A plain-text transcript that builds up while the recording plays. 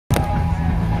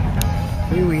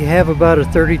Here we have about a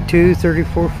 32,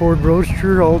 34 Ford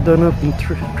Roadster, all done up in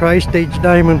tri-stage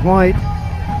diamond white.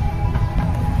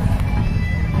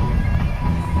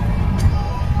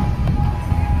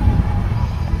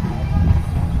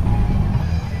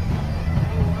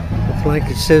 Looks like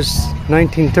it says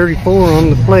 1934 on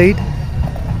the plate.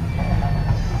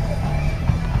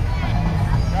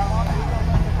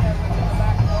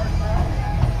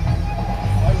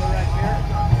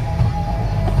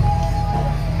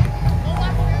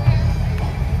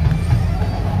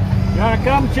 You wanna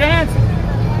come, Chance?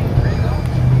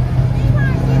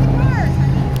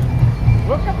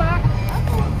 We'll come back.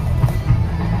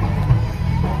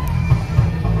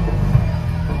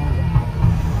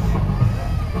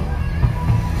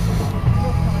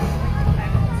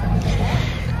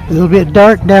 A little bit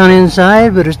dark down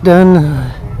inside, but it's done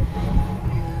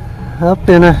up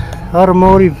in a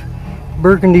automotive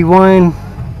burgundy wine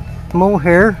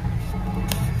mohair.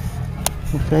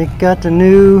 They got the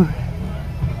new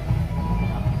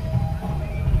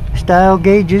style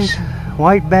gauges,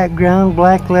 white background,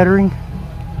 black lettering.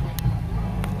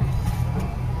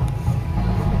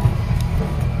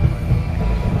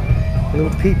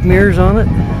 Little peep mirrors on it.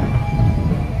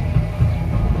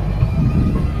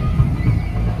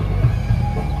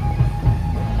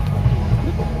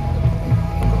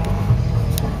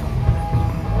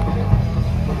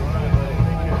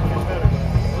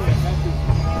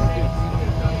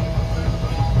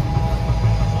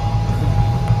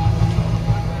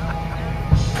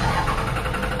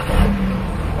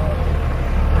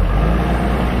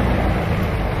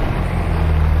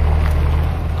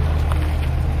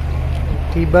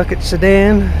 T-bucket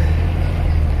sedan.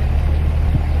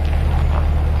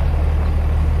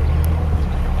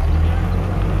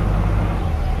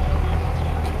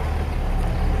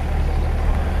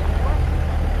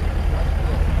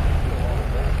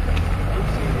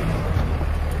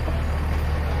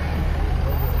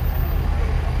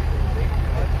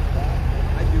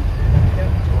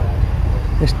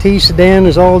 This T sedan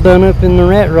is all done up in the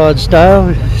rat rod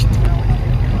style.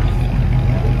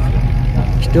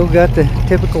 Still got the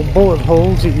typical bullet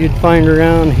holes that you'd find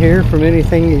around here from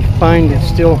anything you find that's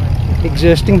still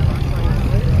existing.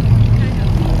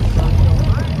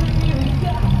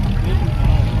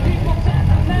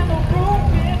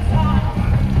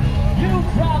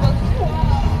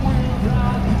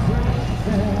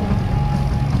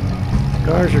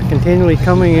 Cars are continually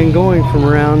coming and going from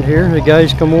around here. The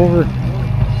guys come over,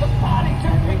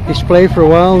 display for a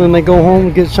while, then they go home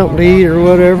and get something to eat or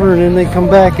whatever, and then they come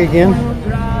back again.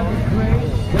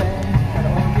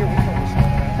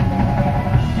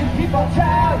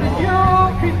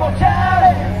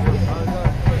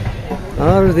 A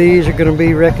lot of these are going to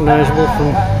be recognizable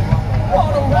from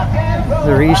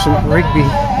the recent Rigby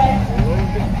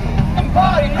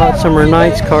Hot Summer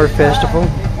Nights Car Festival.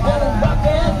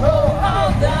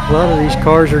 A lot of these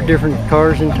cars are different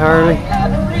cars entirely.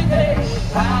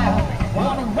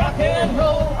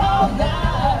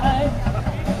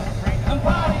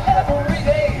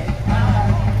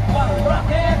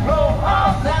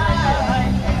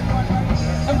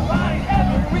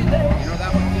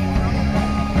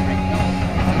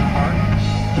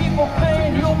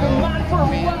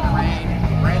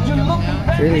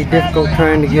 It's really difficult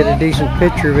trying to get a decent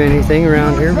picture of anything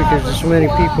around here because there's so many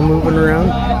people moving around.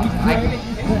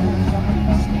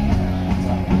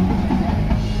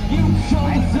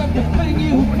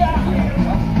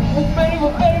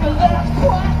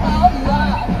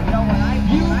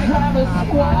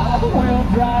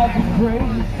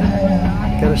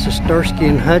 Got us a Starsky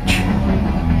and Hutch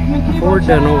Ford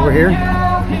done over here.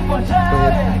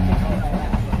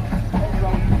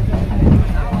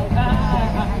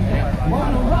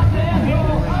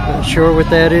 Not sure what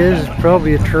that is. It's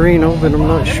probably a Torino, but I'm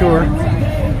not sure.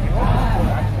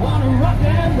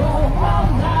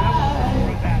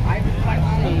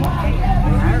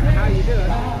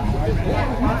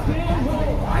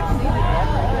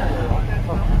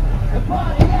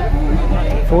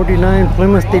 '49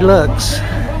 Plymouth Deluxe.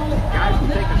 Guys will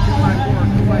take a 2x4 or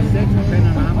 2x6,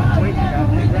 depending on how much weight you got.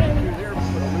 They run it through there,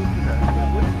 put a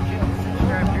loop in the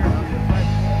strap here,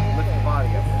 lift the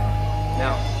body up.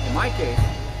 Now, in my case,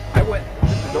 I went,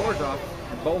 took the doors off,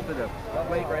 and bolted a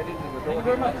plate right into the door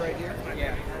right here,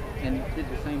 and did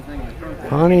the same thing in the trunk.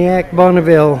 Pontiac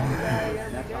Bonneville.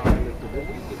 That's how I lifted it.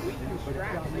 We can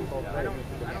strap people. I don't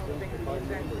think it's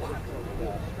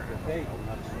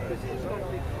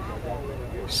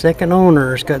Second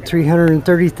owner. It's got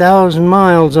 330,000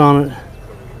 miles on it.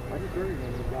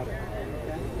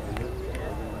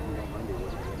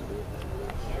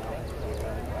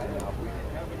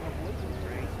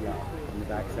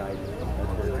 backside. side.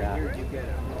 That's where it's at. Here you get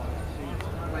a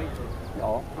plate.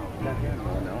 Oh,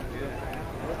 no.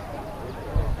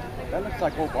 That looks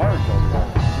like old bars over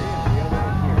there.